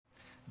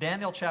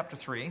Daniel chapter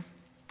 3.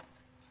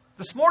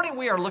 This morning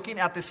we are looking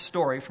at this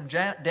story from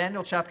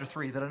Daniel chapter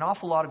 3 that an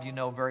awful lot of you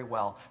know very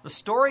well. The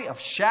story of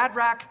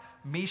Shadrach,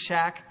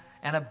 Meshach,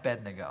 and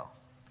Abednego.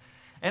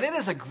 And it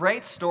is a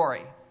great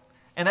story.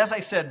 And as I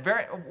said,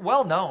 very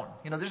well known.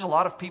 There's a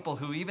lot of people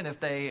who, even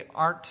if they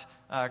aren't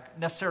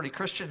necessarily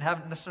Christian,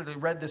 haven't necessarily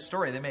read this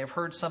story, they may have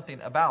heard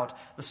something about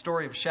the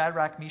story of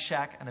Shadrach,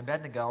 Meshach, and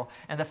Abednego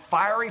and the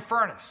fiery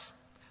furnace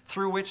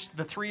through which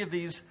the three of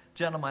these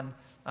gentlemen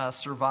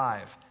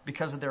survive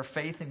because of their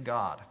faith in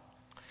God.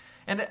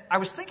 And I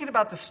was thinking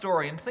about this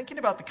story and thinking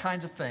about the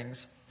kinds of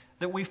things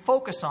that we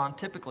focus on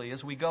typically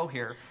as we go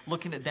here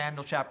looking at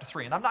Daniel chapter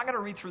 3. And I'm not going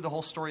to read through the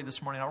whole story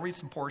this morning. I'll read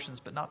some portions,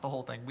 but not the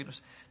whole thing. We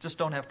just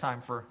don't have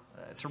time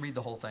to read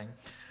the whole thing.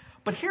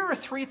 But here are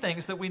three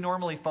things that we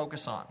normally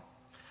focus on.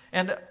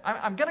 And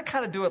I'm going to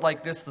kind of do it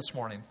like this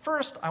morning.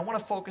 First, I want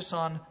to focus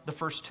on the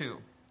first two.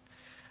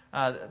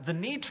 The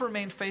need to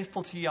remain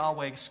faithful to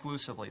Yahweh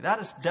exclusively. That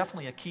is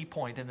definitely a key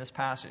point in this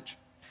passage.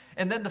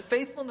 And then the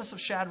faithfulness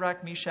of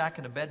Shadrach, Meshach,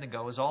 and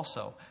Abednego is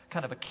also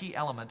kind of a key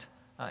element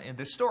in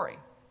this story.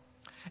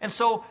 And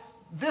so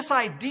this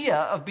idea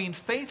of being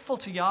faithful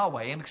to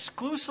Yahweh, and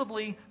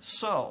exclusively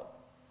so,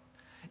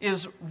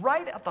 is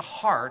right at the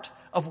heart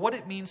of what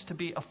it means to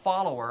be a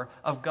follower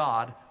of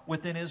God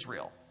within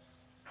Israel.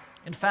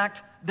 In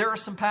fact, there are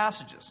some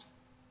passages.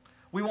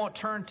 We won't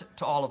turn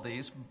to all of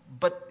these,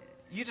 but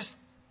you just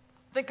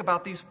think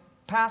about these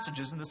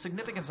passages and the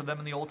significance of them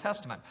in the Old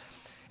Testament.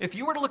 If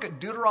you were to look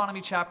at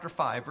Deuteronomy chapter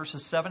 5,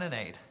 verses 7 and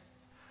 8,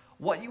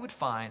 what you would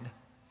find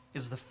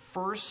is the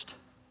first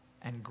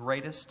and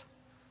greatest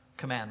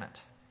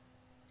commandment.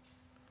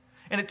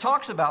 And it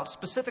talks about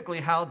specifically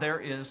how there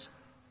is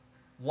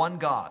one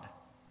God.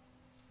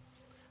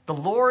 The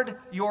Lord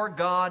your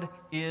God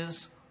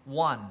is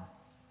one.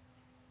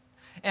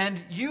 And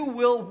you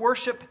will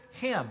worship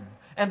Him,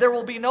 and there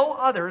will be no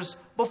others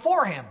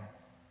before Him.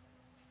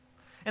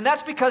 And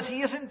that's because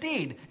He is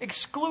indeed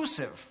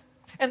exclusive.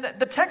 And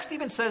the text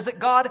even says that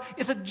God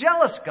is a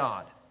jealous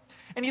God.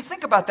 And you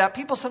think about that,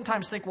 people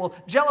sometimes think, well,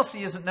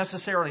 jealousy isn't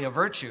necessarily a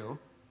virtue.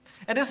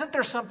 And isn't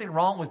there something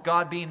wrong with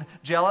God being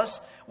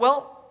jealous?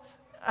 Well,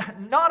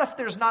 not if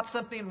there's not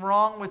something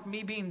wrong with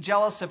me being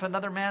jealous if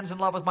another man's in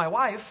love with my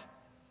wife.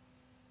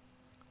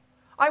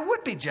 I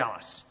would be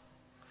jealous.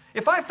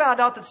 If I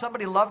found out that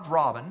somebody loved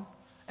Robin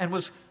and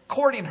was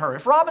courting her,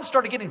 if Robin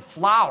started getting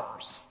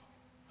flowers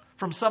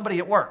from somebody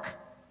at work,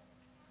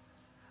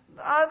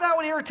 that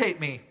would irritate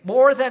me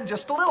more than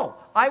just a little.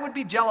 I would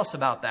be jealous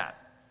about that.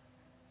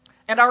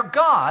 And our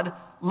God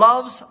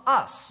loves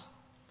us.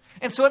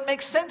 And so it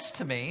makes sense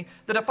to me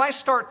that if I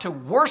start to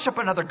worship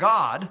another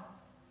God,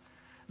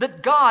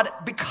 that God,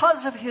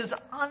 because of His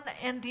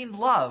unending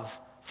love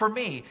for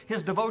me,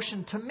 His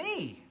devotion to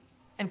me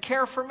and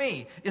care for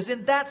me, is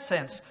in that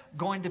sense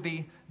going to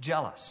be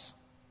jealous.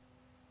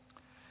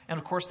 And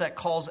of course that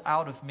calls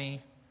out of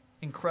me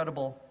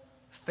incredible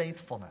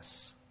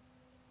faithfulness.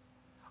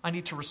 I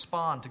need to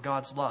respond to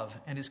God's love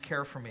and His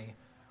care for me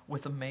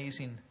with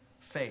amazing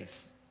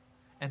faith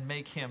and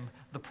make Him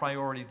the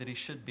priority that He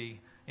should be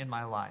in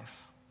my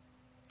life.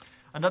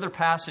 Another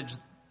passage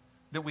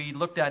that we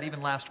looked at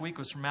even last week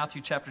was from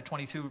Matthew chapter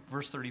 22,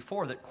 verse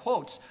 34, that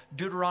quotes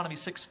Deuteronomy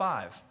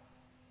 6:5.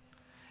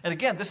 And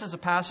again, this is a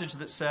passage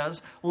that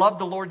says, love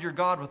the Lord your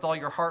God with all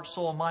your heart,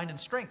 soul, mind, and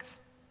strength.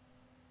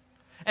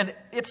 And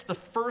it's the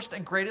first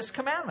and greatest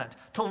commandment,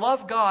 to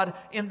love God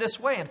in this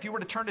way. And if you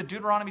were to turn to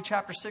Deuteronomy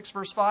chapter 6,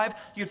 verse 5,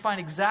 you'd find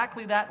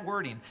exactly that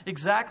wording,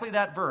 exactly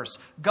that verse.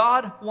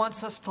 God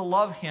wants us to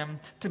love Him,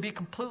 to be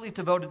completely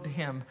devoted to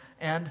Him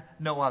and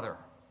no other.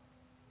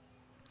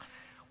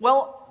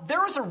 Well,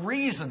 there is a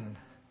reason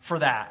for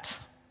that.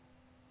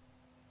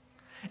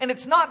 And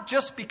it's not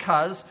just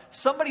because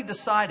somebody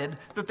decided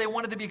that they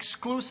wanted to be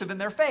exclusive in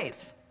their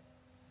faith.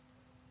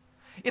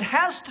 It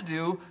has to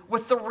do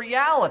with the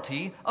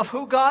reality of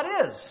who God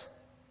is.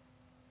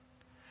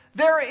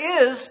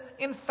 There is,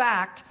 in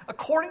fact,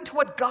 according to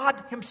what God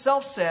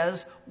Himself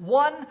says,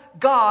 one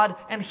God,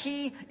 and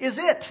He is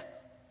it.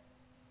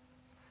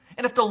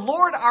 And if the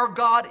Lord our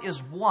God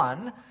is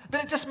one,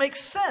 then it just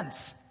makes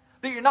sense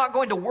that you're not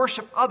going to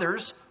worship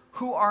others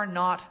who are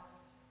not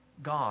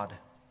God.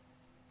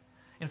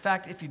 In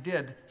fact, if you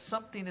did,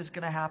 something is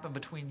going to happen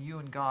between you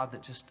and God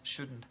that just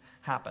shouldn't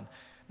happen.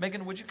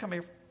 Megan, would you come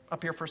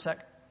up here for a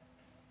sec?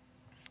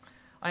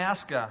 I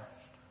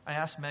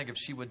asked Meg if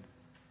she would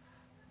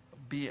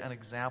be an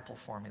example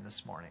for me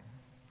this morning.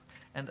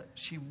 And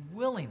she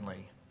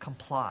willingly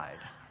complied.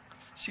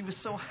 She was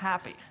so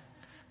happy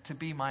to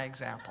be my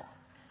example.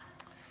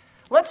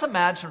 Let's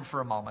imagine for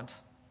a moment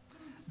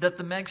that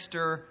the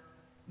Megster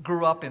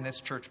grew up in this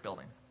church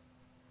building.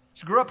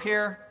 She grew up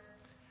here,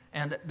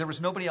 and there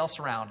was nobody else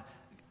around.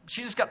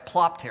 She just got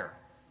plopped here.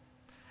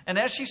 And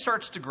as she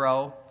starts to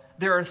grow,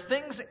 there are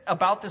things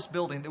about this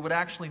building that would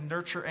actually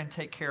nurture and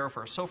take care of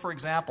her. So, for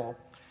example,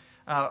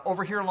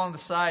 over here along the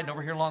side and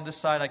over here along this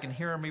side, I can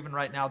hear them even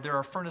right now, there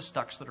are furnace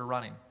ducts that are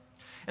running.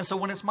 And so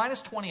when it's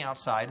minus 20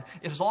 outside,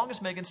 as long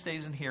as Megan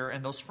stays in here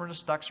and those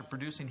furnace ducts are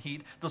producing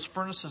heat, those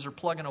furnaces are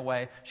plugging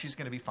away, she's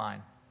going to be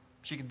fine.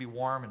 she can be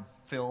warm and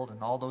filled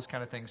and all those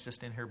kind of things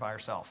just in here by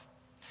herself.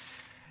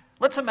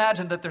 Let's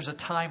imagine that there's a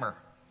timer.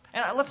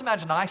 And let's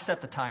imagine I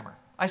set the timer.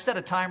 I set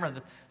a timer, and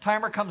the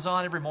timer comes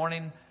on every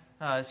morning,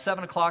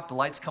 7 o'clock, the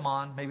lights come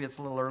on. Maybe it's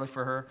a little early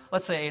for her.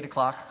 Let's say 8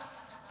 o'clock.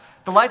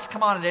 The lights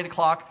come on at 8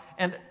 o'clock,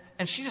 and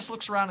she just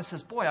looks around and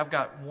says, boy, I've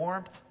got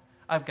warmth,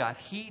 I've got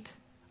heat,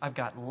 I've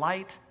got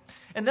light.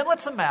 And then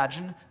let's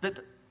imagine that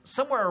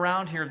somewhere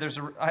around here,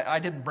 I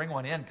didn't bring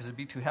one in because it'd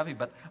be too heavy,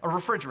 but a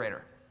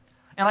refrigerator.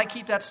 And I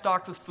keep that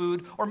stocked with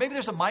food, or maybe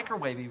there's a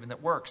microwave even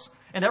that works.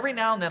 And every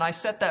now and then I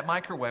set that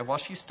microwave. While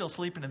she's still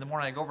sleeping in the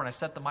morning, I go over and I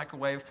set the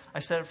microwave. I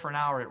set it for an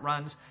hour, it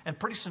runs, and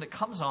pretty soon it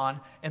comes on,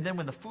 and then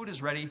when the food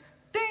is ready,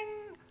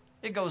 ding,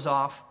 it goes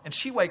off, and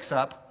she wakes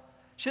up.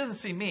 She doesn't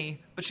see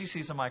me, but she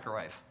sees a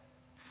microwave.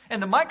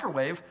 And the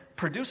microwave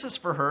produces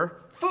for her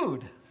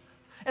food.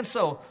 And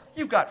so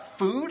you've got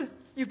food,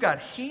 you've got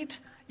heat,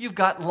 you've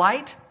got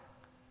light.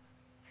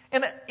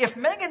 And if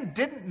Megan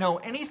didn't know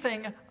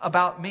anything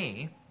about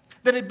me,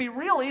 then it'd be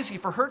real easy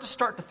for her to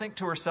start to think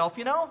to herself,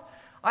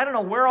 I don't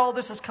know where all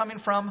this is coming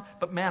from,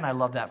 but man, I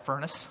love that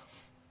furnace.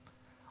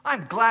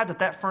 I'm glad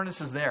that furnace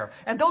is there.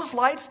 And those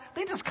lights,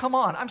 they just come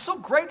on. I'm so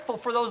grateful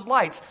for those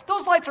lights.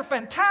 Those lights are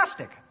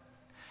fantastic.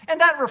 And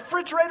that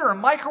refrigerator or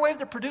microwave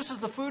that produces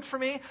the food for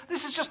me,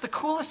 this is just the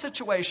coolest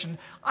situation.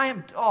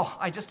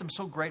 I just am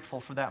so grateful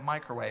for that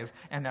microwave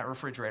and that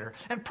refrigerator.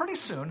 And pretty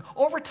soon,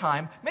 over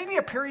time, maybe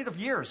a period of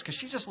years, because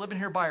she's just living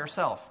here by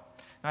herself.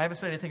 Now, I haven't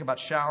said anything about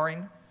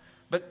showering,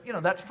 but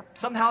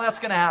somehow that's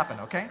going to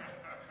happen, okay?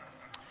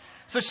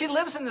 So she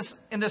lives in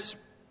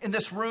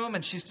this room,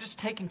 and she's just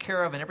taken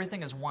care of, and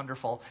everything is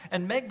wonderful.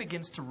 And Meg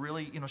begins to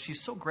really,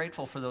 she's so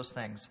grateful for those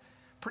things.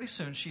 Pretty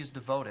soon, she is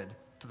devoted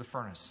to the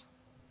furnace.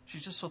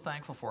 She's just so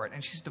thankful for it.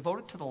 And she's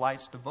devoted to the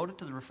lights, devoted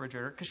to the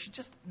refrigerator, because she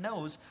just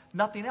knows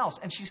nothing else.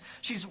 And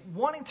she's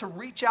wanting to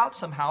reach out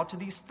somehow to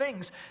these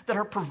things that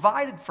are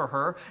provided for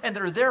her and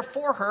that are there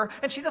for her,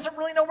 and she doesn't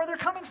really know where they're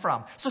coming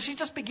from. So she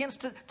just begins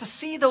to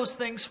see those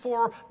things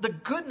for the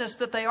goodness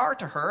that they are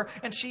to her,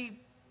 and she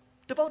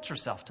devotes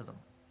herself to them.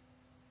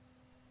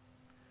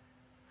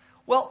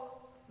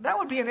 Well, that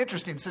would be an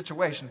interesting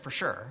situation for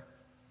sure.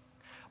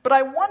 But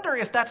I wonder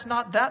if that's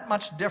not that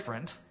much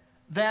different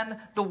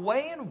than the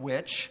way in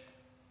which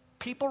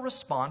people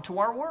respond to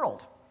our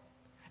world.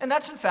 And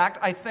that's, in fact,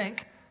 I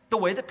think, the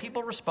way that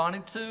people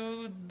responded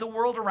to the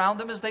world around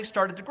them as they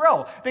started to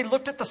grow. They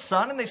looked at the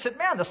sun and they said,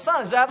 man, the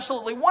sun is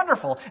absolutely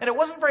wonderful. And it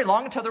wasn't very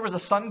long until there was a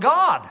sun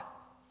god.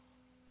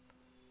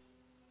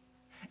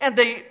 And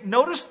they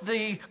noticed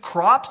the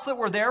crops that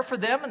were there for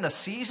them and the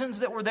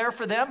seasons that were there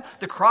for them,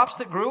 the crops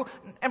that grew.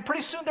 And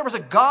pretty soon there was a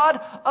god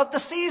of the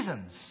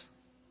seasons.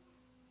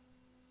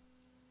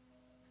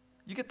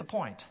 You get the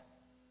point.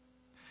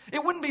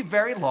 It wouldn't be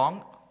very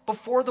long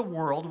before the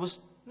world was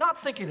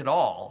not thinking at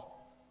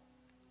all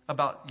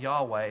about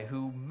Yahweh,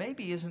 who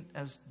maybe isn't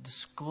as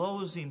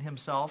disclosing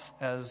himself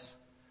as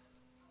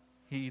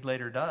he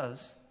later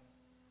does,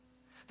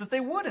 that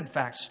they would in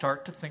fact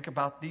start to think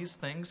about these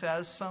things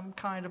as some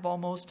kind of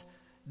almost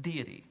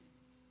deity.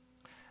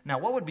 Now,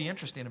 what would be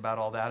interesting about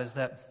all that is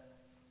that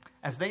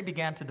as they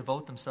began to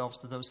devote themselves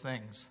to those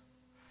things,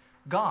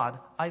 God,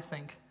 I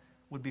think,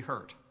 would be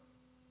hurt.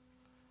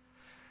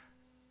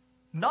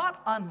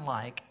 Not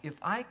unlike if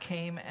I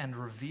came and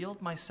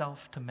revealed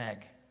myself to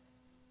Meg.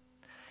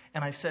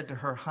 And I said to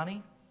her,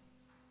 honey,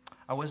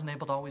 I wasn't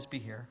able to always be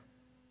here,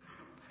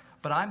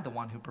 but I'm the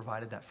one who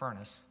provided that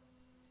furnace.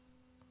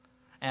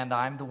 And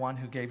I'm the one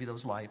who gave you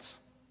those lights.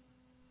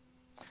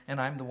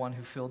 And I'm the one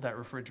who filled that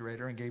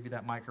refrigerator and gave you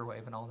that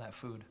microwave and all that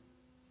food.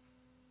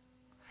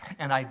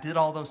 And I did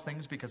all those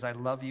things because I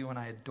love you and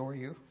I adore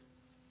you,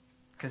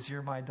 because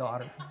you're my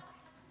daughter.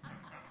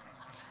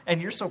 And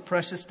you're so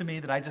precious to me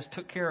that I just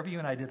took care of you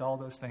and I did all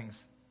those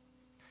things.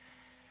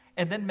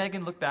 And then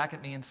Megan looked back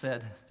at me and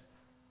said,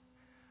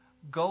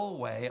 go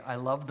away, I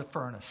love the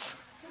furnace.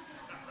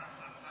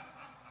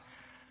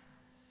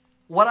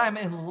 What I'm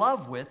in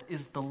love with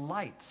is the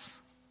lights.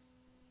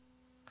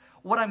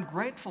 What I'm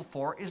grateful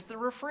for is the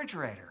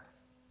refrigerator.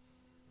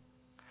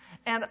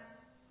 And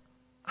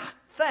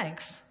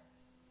thanks,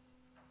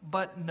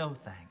 but no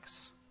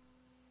thanks.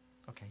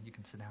 Okay, you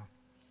can sit down.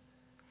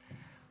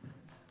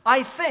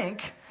 I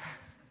think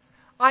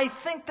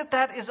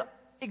that is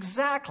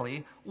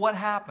exactly what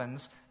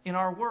happens in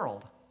our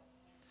world.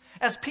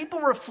 As people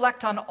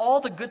reflect on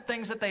all the good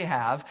things that they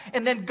have,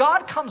 and then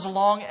God comes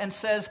along and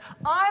says,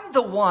 I'm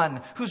the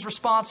one who's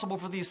responsible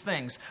for these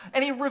things.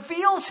 And he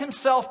reveals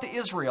himself to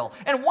Israel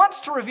and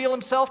wants to reveal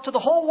himself to the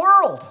whole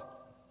world.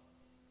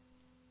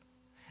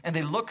 And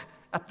they look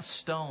at the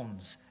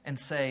stones and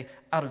say,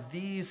 out of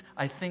these,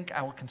 I think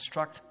I will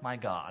construct my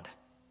God.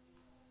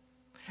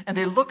 And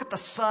they look at the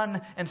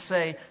sun and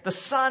say, the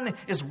sun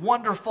is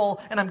wonderful,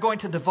 and I'm going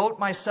to devote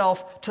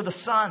myself to the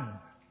sun.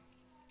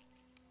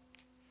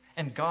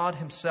 And God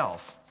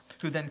himself,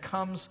 who then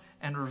comes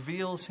and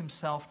reveals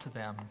himself to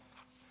them,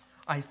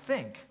 I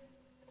think,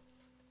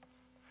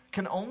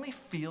 can only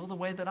feel the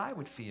way that I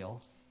would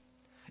feel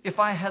if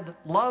I had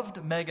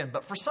loved Megan,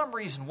 but for some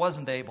reason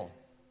wasn't able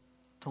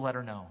to let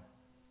her know.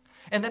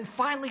 And then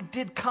finally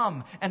did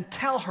come and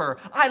tell her,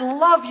 I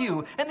love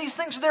you, and these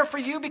things are there for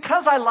you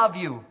because I love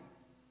you.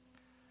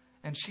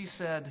 And she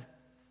said,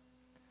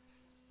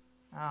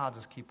 I'll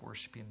just keep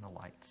worshiping the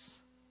lights.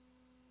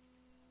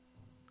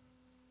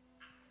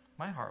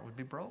 My heart would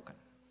be broken.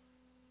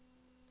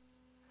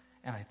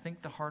 And I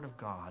think the heart of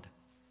God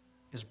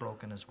is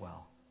broken as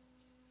well.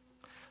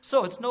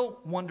 So it's no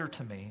wonder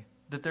to me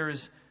that there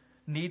is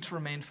need to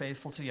remain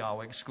faithful to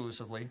Yahweh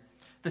exclusively,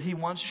 that he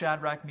wants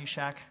Shadrach,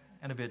 Meshach,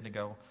 and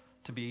Abednego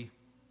to be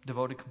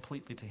devoted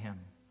completely to him.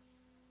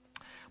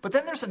 But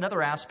then there's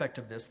another aspect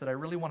of this that I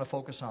really want to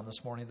focus on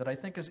this morning that I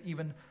think is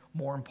even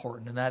more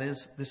important, and that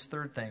is this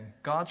third thing,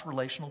 God's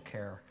relational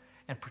care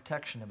and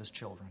protection of his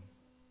children.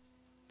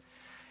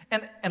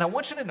 And I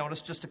want you to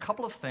notice just a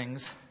couple of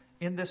things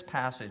in this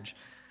passage.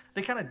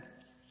 They kind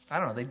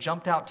of, they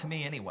jumped out to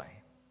me anyway.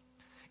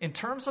 In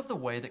terms of the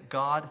way that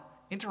God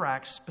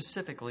interacts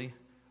specifically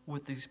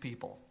with these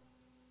people.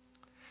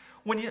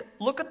 When you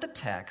look at the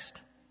text,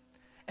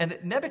 and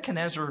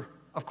Nebuchadnezzar,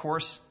 of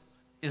course,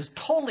 is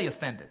totally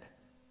offended.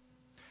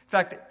 In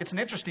fact, it's an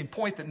interesting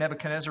point that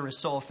Nebuchadnezzar is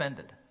so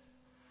offended.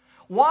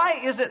 Why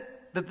is it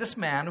that this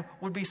man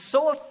would be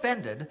so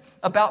offended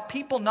about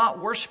people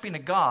not worshiping a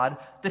God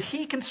that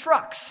he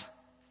constructs?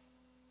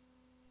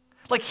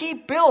 Like, he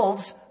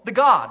builds the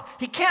God.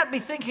 He can't be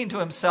thinking to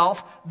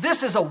himself,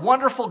 this is a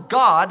wonderful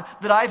God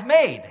that I've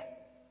made.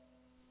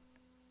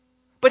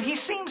 But he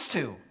seems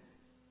to.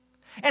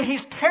 And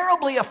he's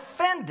terribly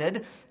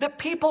offended that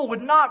people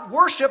would not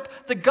worship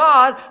the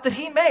God that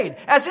he made.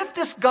 As if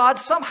this God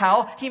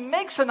somehow, he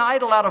makes an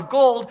idol out of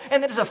gold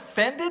and then is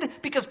offended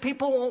because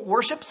people won't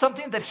worship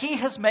something that he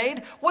has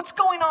made. What's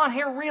going on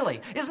here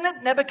really? Isn't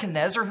it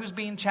Nebuchadnezzar who's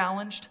being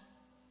challenged?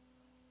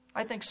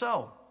 I think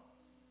so.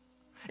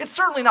 It's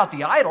certainly not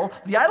the idol.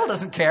 The idol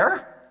doesn't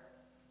care.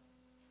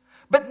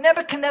 But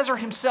Nebuchadnezzar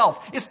himself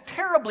is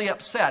terribly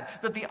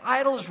upset that the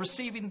idol is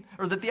receiving,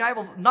 or that the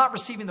idol not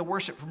receiving the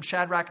worship from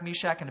Shadrach,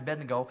 Meshach, and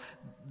Abednego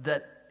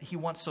that he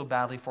wants so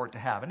badly for it to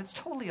have. And it's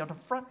totally an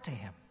affront to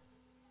him.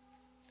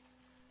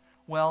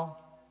 Well,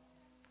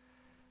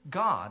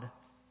 God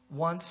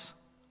wants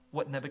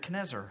what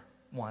Nebuchadnezzar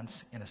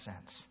wants, in a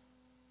sense.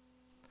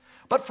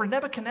 But for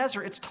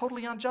Nebuchadnezzar, it's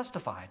totally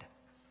unjustified.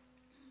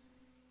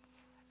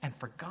 And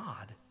for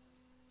God,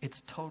 it's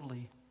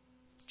totally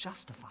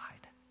justified.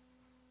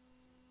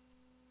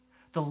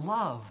 The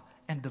love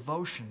and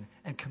devotion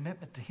and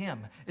commitment to him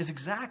is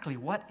exactly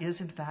what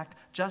is in fact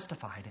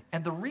justified.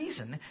 And the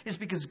reason is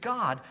because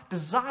God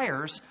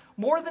desires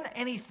more than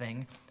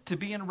anything to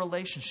be in a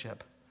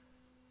relationship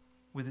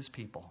with his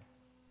people.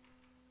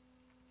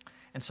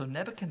 And so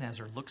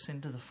Nebuchadnezzar looks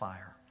into the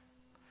fire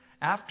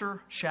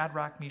after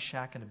Shadrach,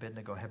 Meshach, and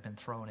Abednego have been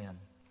thrown in.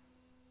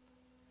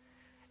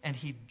 And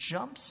he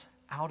jumps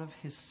out of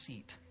his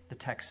seat, the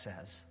text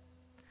says.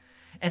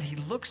 And he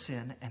looks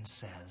in and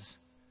says,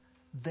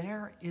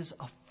 there is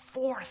a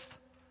fourth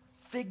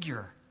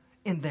figure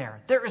in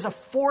there. There is a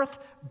fourth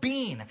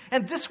being.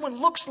 And this one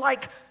looks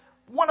like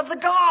one of the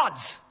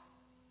gods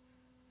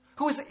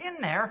who is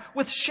in there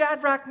with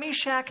Shadrach,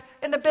 Meshach,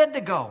 and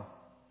Abednego.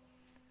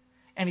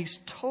 And he's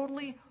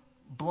totally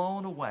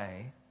blown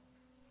away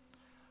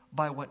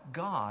by what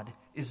God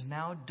is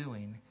now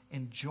doing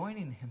in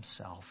joining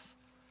himself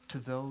to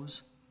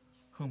those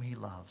whom he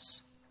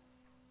loves.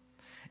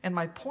 And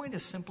my point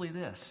is simply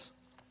this,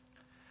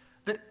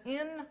 that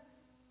in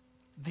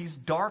these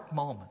dark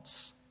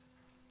moments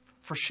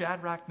for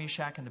Shadrach,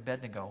 Meshach, and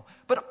Abednego,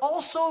 but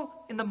also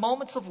in the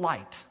moments of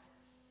light,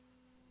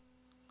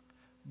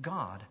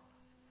 God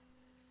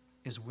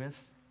is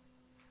with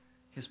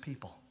his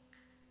people.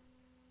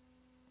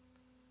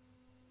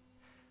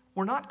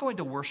 We're not going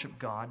to worship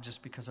God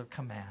just because of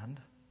command.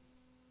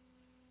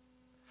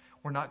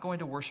 We're not going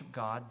to worship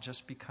God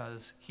just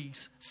because he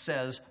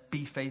says,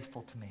 be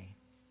faithful to me.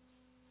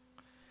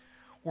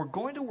 We're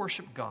going to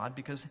worship God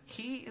because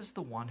he is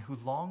the one who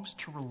longs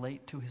to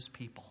relate to his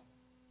people.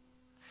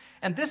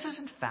 And this is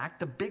in fact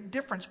the big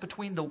difference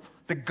between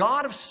the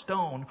God of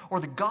stone or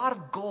the God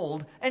of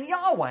gold and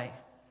Yahweh.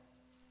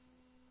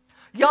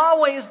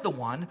 Yahweh is the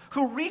one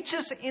who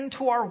reaches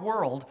into our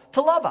world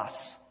to love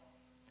us.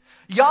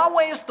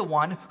 Yahweh is the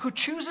one who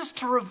chooses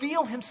to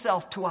reveal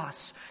himself to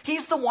us.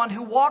 He's the one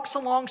who walks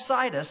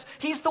alongside us.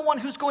 He's the one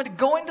who's going to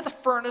go into the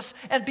furnace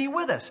and be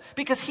with us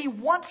because he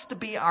wants to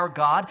be our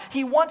God.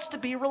 He wants to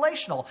be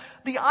relational.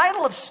 The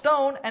idol of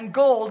stone and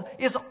gold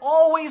is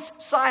always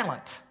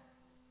silent.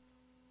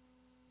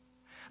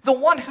 The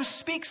one who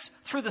speaks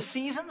through the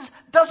seasons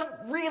doesn't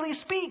really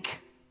speak.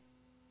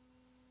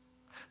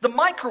 The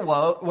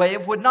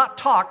microwave would not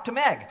talk to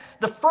Meg.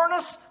 The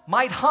furnace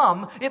might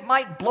hum, it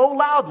might blow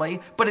loudly,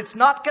 but it's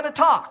not going to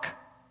talk.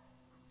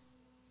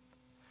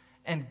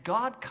 And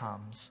God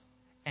comes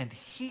and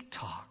he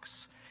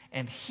talks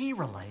and he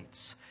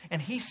relates and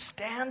he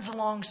stands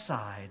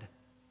alongside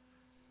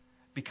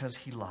because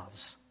he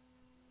loves.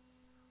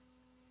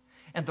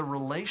 And the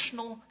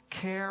relational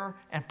care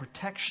and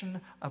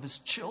protection of his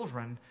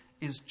children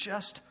is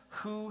just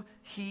who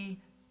he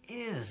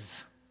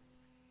is.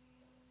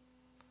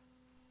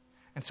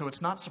 And so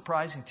it's not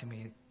surprising to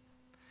me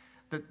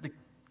that the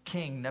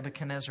king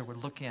Nebuchadnezzar would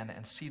look in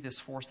and see this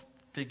fourth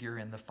figure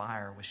in the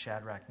fire with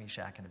Shadrach,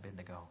 Meshach, and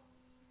Abednego.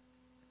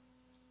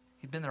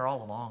 He'd been there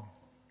all along.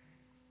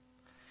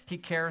 He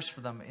cares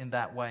for them in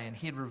that way, and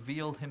he had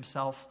revealed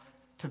himself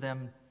to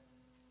them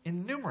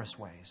in numerous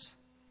ways.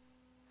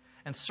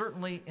 And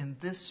certainly in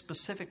this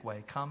specific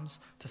way comes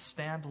to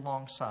stand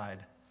alongside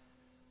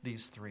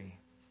these three.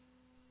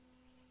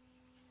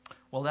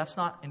 Well, that's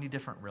not any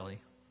different, really,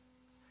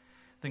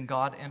 than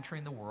God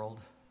entering the world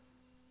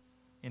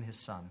in His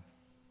Son.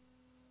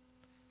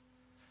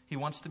 He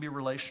wants to be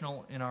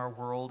relational in our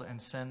world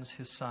and sends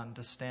His Son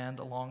to stand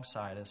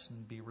alongside us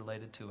and be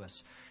related to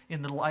us.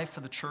 In the life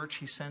of the church,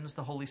 He sends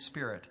the Holy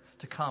Spirit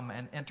to come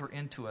and enter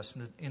into us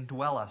and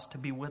indwell us, to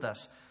be with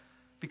us,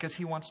 because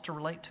He wants to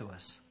relate to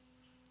us.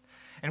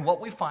 And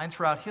what we find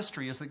throughout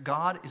history is that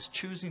God is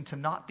choosing to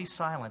not be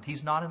silent.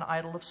 He's not an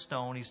idol of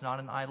stone. He's not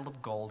an idol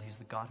of gold. He's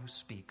the God who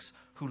speaks,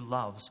 who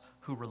loves,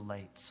 who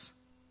relates.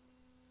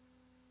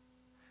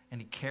 And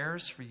He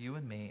cares for you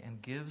and me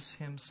and gives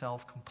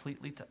Himself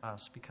completely to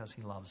us because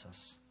He loves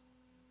us.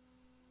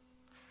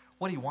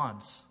 What He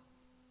wants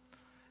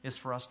is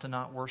for us to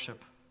not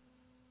worship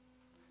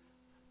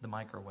the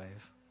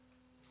microwave.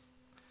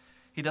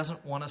 He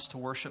doesn't want us to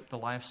worship the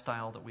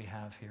lifestyle that we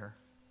have here.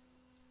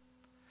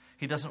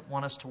 He doesn't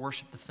want us to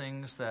worship the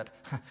things that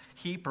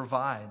He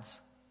provides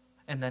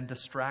and then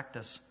distract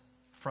us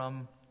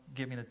from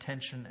giving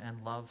attention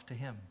and love to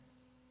Him.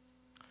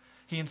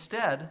 He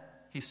instead,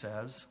 He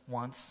says,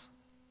 wants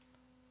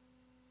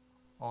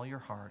all your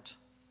heart,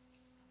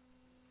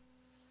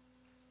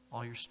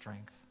 all your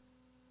strength,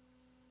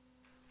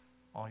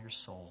 all your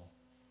soul.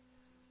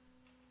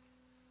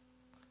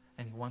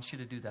 And He wants you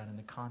to do that in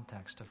the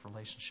context of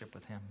relationship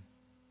with Him.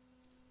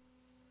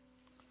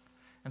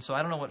 And so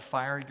I don't know what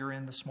fire you're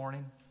in this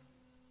morning,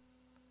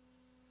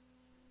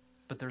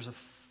 but there's a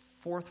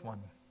fourth one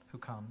who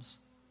comes,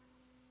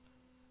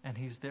 and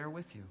He's there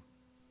with you.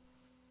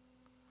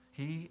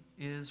 He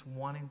is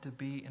wanting to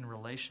be in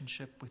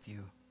relationship with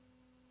you,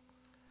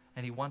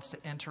 and He wants to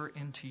enter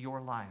into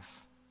your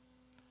life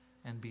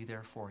and be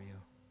there for you.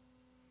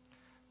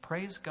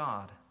 Praise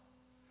God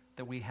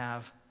that we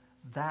have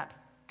that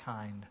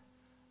kind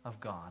of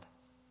God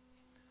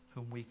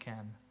whom we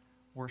can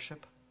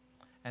worship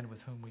and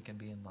with whom we can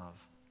be in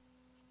love.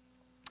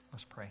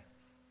 Let's pray.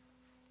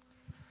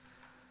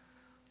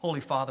 Holy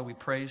Father, we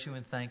praise You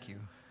and thank You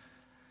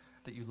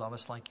that You love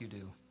us like You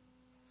do.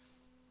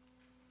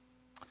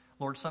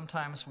 Lord,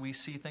 sometimes we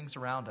see things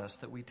around us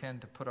that we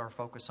tend to put our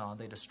focus on.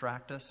 They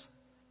distract us.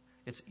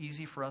 It's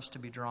easy for us to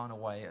be drawn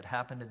away. It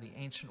happened in the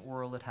ancient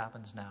world. It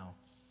happens now.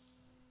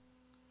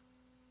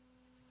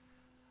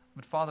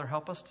 But Father,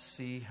 help us to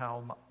see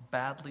how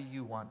badly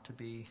You want to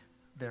be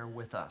there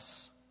with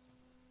us,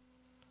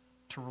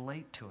 to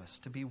relate to us,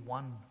 to be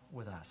one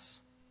with us.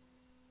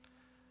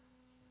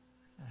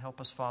 And help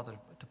us, Father,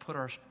 to put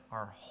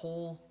our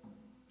whole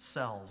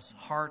selves,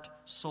 heart,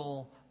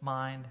 soul,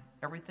 mind,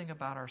 everything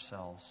about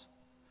ourselves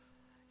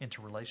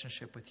into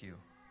relationship with You.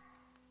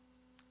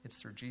 It's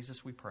through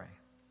Jesus we pray.